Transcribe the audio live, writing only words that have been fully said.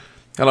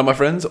Hello, my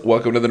friends.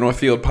 Welcome to the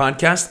Northfield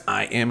Podcast.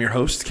 I am your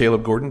host,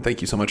 Caleb Gordon.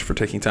 Thank you so much for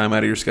taking time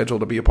out of your schedule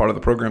to be a part of the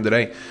program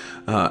today.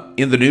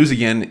 In the news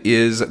again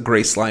is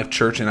Grace Life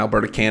Church in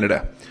Alberta,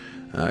 Canada.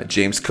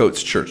 James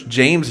Coates Church.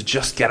 James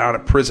just got out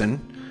of prison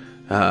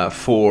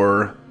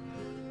for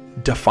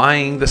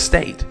defying the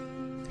state.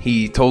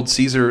 He told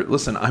Caesar,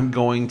 listen, I'm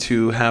going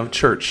to have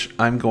church.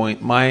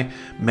 My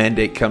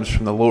mandate comes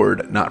from the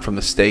Lord, not from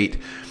the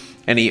state.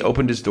 And he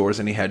opened his doors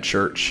and he had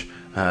church.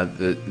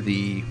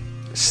 The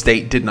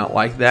state did not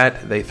like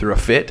that. They threw a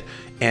fit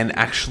and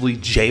actually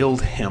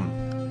jailed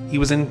him. He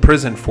was in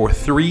prison for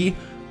 3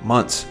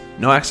 months.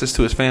 No access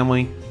to his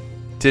family.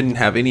 Didn't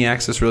have any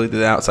access really to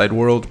the outside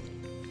world.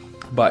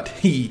 But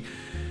he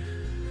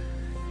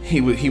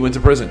went to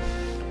prison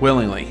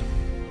willingly.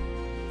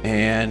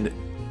 And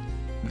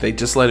they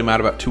just let him out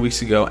about 2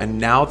 weeks ago. And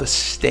now the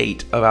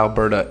state of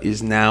Alberta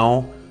is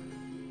now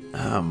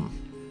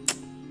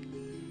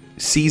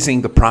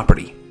seizing the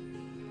property.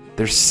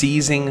 They're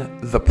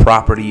seizing the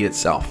property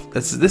itself.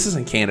 This is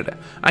in Canada.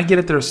 I get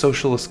it. They're a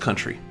socialist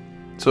country.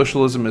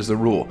 Socialism is the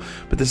rule.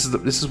 But this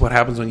is what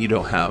happens when you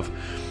don't have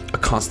a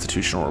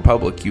constitutional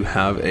republic. You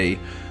have a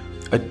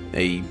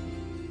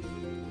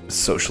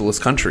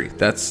socialist country.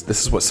 This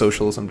is what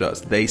socialism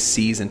does. They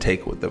seize and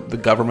take what the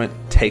government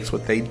takes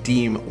what they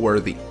deem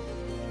worthy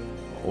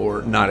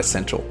or not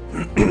essential.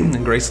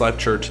 And Grace Life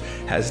Church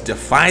has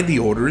defied the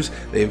orders.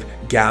 They've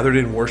gathered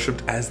and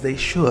worshiped as they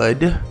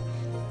should.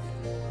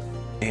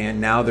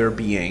 And now they're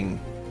being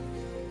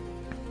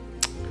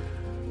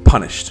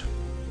punished.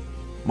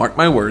 Mark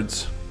my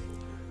words,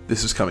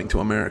 this is coming to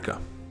America.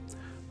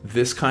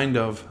 This kind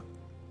of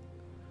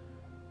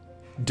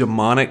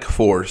demonic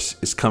force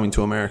is coming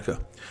to America.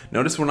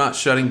 Notice we're not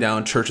shutting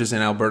down churches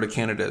in Alberta,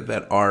 Canada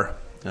that are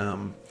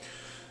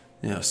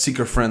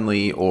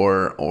seeker-friendly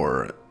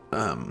or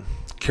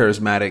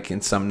charismatic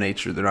in some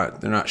nature.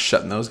 They're not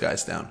shutting those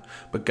guys down.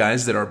 But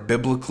guys that are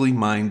biblically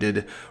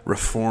minded,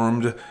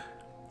 reformed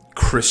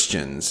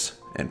Christians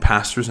and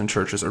pastors and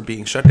churches are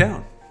being shut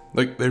down.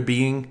 Like they're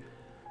being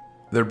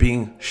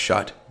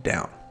shut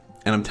down.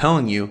 And I'm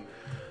telling you,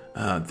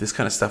 this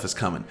kind of stuff is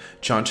coming.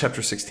 John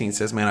chapter 16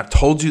 says, man, I've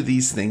told you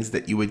these things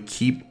that would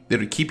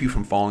keep you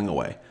from falling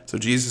away. So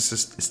Jesus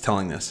is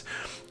telling this.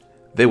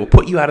 They will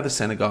put you out of the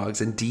synagogues.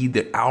 Indeed,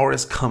 the hour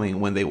is coming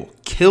when they will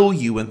kill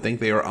you and think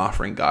they are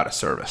offering God a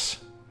service.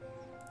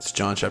 It's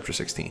John chapter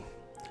 16.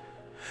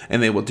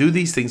 And they will do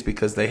these things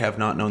because they have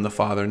not known the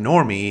Father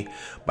nor me.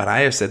 But I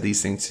have said these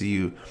things to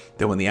you,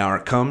 that when the hour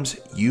comes,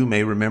 you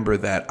may remember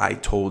that I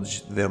told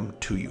them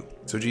to you.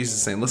 So Jesus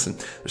is saying, listen,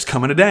 there's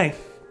coming a day.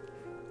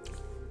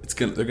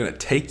 They're going to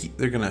take you.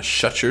 They're going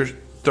to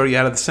throw you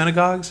out of the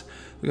synagogues.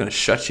 They're going to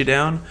shut you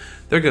down.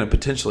 They're going to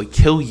potentially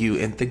kill you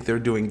and think they're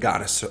doing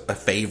God a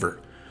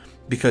favor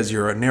because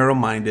you're a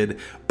narrow-minded,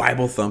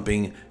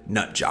 Bible-thumping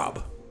nut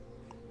job.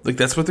 Like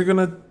that's what they're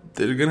going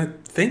to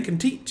think and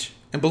teach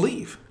and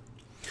believe.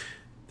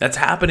 That's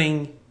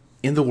happening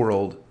in the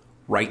world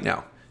right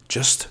now.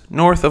 Just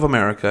north of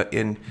America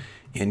in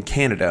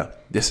Canada,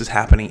 this is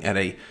happening at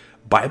a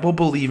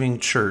Bible-believing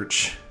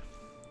church,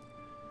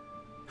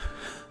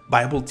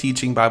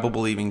 Bible-teaching,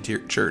 Bible-believing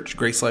church,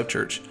 Grace Life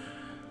Church,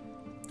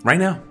 right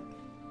now.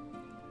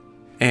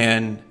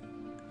 And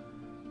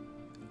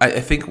I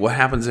think what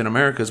happens in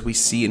America is we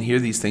see and hear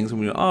these things and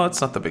we go, oh,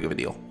 it's not that big of a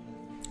deal.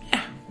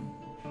 Yeah,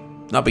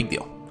 not a big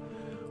deal.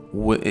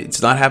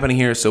 It's not happening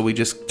here, so we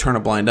just turn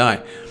a blind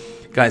eye.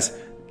 Guys,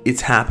 it's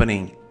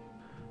happening,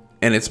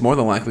 and it's more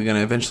than likely going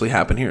to eventually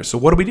happen here. So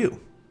what do?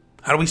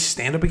 How do we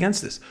stand up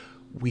against this?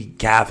 We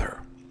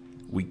gather.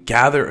 We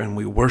gather and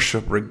we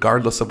worship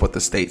regardless of what the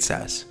state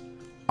says.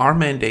 Our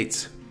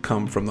mandates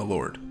come from the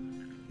Lord,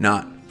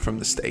 not from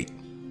the state.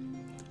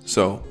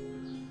 So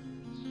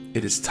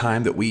it is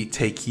time that we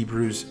take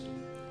Hebrews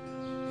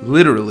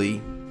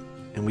literally,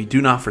 and we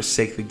do not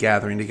forsake the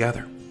gathering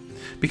together.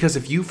 Because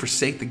if you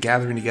forsake the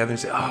gathering together and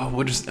say,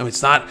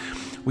 it's not...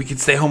 we can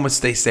stay home and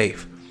stay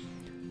safe.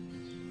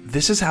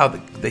 This is how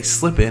they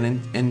slip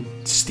in and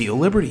steal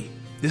liberty.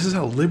 This is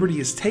how liberty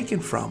is taken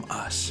from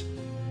us.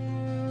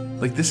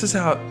 Like this is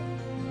how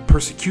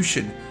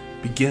persecution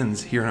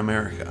begins here in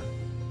America.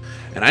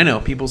 And I know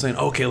people saying,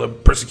 oh,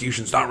 Caleb,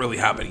 persecution's not really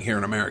happening here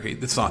in America.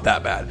 It's not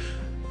that bad.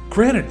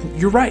 Granted,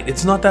 you're right.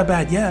 It's not that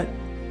bad yet.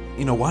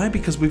 You know why?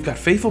 Because we've got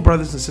faithful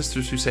brothers and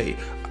sisters who say,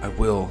 I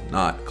will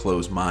not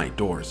close my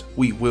doors.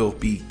 We will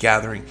be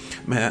gathering.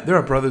 Man, there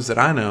are brothers that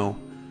I know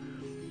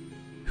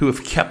who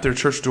have kept their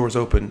church doors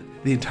open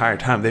the entire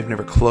time. They've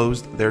never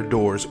closed their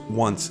doors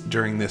once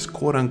during this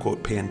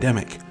quote-unquote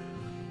pandemic.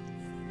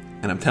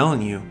 And I'm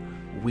telling you,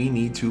 we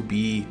need to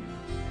be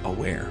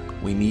aware.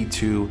 We need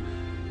to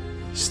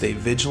stay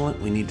vigilant.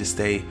 We need to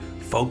stay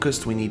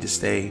focused. We need to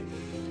stay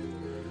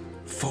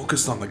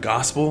focused on the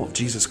gospel of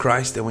Jesus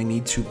Christ, and we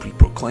need to be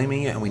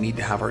proclaiming it, and we need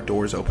to have our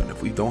doors open.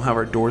 If we don't have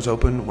our doors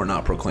open, we're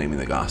not proclaiming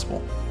the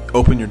gospel.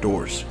 Open your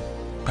doors.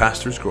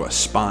 Pastors grow a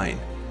spine.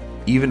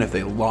 Even if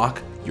they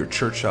lock your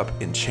church up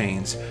in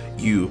chains,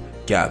 you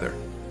gather.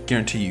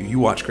 Guarantee you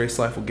watch Grace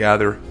Life will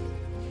gather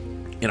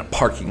in a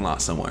parking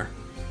lot somewhere.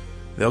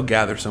 They'll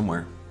gather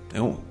somewhere. It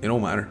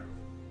don't matter.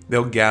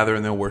 They'll gather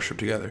and they'll worship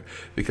together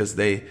because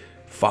they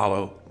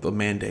follow the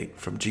mandate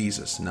from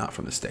Jesus, not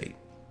from the state.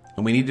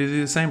 And we need to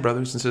do the same,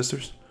 brothers and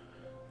sisters.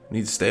 We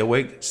need to stay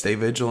awake, stay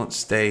vigilant,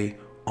 stay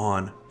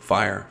on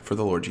fire for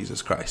the Lord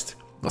Jesus Christ.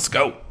 Let's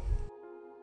go.